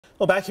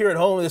Well, back here at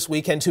home this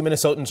weekend, 2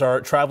 Minnesotans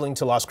are traveling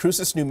to Las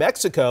Cruces, New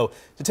Mexico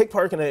to take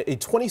part in a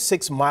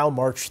 26-mile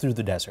march through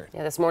the desert.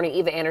 Yeah, this morning,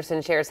 Eva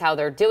Anderson shares how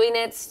they're doing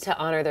it to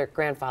honor their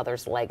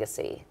grandfather's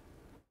legacy.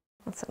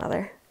 That's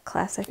another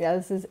classic.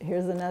 Yeah,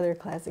 here's another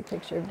classic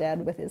picture of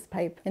Dad with his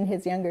pipe in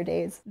his younger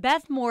days.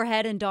 Beth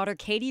Moorhead and daughter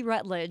Katie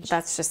Rutledge.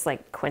 That's just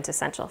like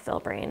quintessential Phil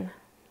Brain,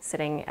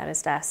 sitting at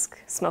his desk,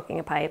 smoking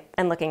a pipe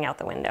and looking out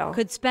the window.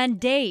 Could spend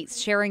days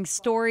sharing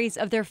stories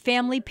of their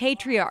family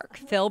patriarch,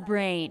 Phil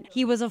Brain.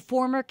 He was a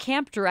former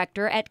camp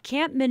director at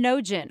Camp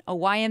Minogen, a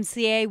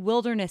YMCA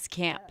wilderness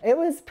camp. It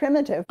was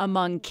primitive.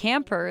 Among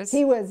campers,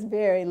 He was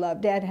very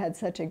loved. Dad had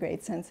such a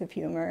great sense of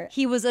humor.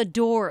 he was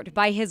adored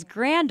by his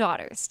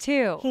granddaughters,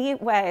 too. He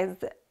was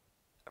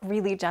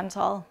really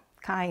gentle,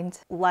 kind,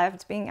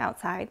 loved being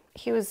outside.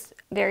 He was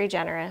very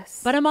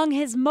generous. But among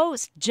his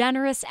most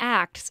generous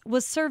acts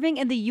was serving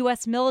in the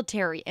U.S.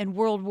 military in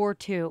World War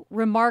II,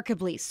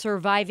 remarkably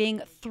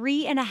surviving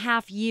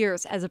 3.5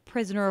 years as a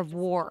prisoner of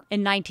war.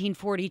 In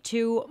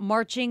 1942,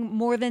 marching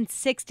more than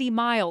 60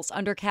 miles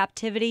under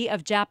captivity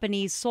of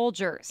Japanese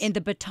soldiers in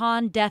the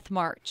Bataan Death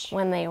March.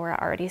 When they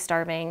were already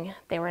starving,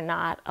 they were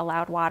not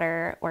allowed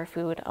water or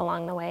food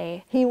along the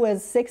way. He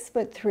was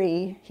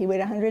 6'3". He weighed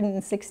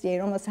 168,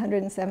 almost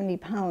 170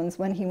 pounds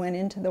when he went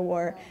into the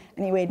war,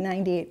 and he weighed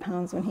 98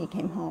 pounds when he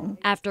came home.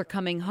 After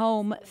coming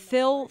home,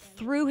 Phil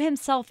threw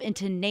himself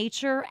into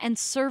nature and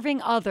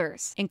serving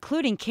others,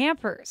 including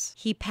campers.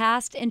 He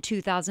passed in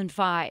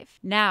 2005.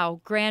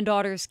 Now,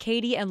 granddaughters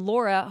Katie and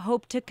Laura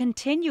hope to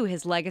continue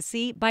his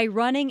legacy by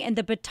running in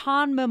the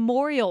Bataan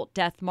Memorial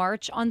Death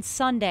March on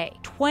Sunday,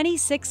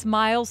 26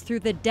 miles through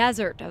the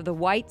desert of the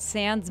White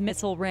Sands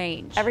Missile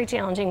Range. Every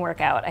challenging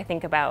workout, I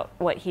think about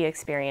what he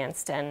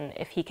experienced, and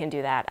if he can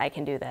do that, I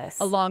can do this.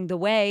 Along the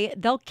way,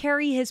 they'll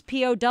carry his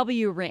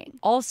POW ring.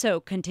 Also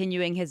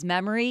continuing his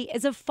memory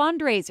is a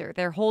fundraiser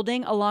they're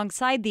holding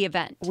alongside the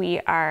event. We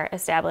are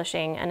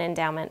establishing an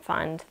endowment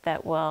fund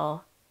that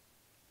will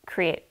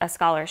create a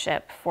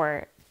scholarship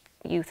for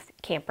youth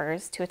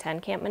campers to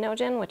attend Camp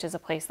Minogen, which is a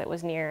place that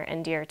was near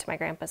and dear to my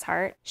grandpa's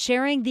heart.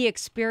 Sharing the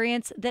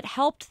experience that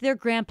helped their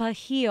grandpa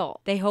heal.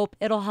 They hope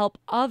it'll help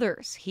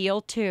others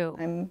heal too.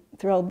 I'm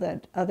thrilled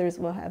that others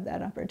will have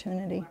that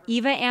opportunity.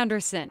 Eva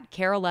Anderson,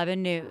 KARE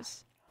 11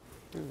 News.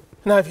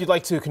 Now, if you'd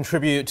like to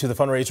contribute to the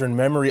fundraiser in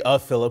memory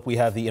of Philip, we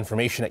have the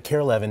information at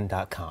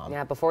KARE11.com.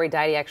 Yeah, before he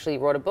died, he actually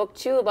wrote a book,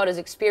 too, about his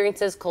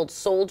experiences called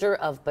Soldier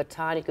of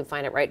Bataan. You can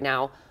find it right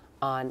now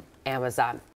on Amazon.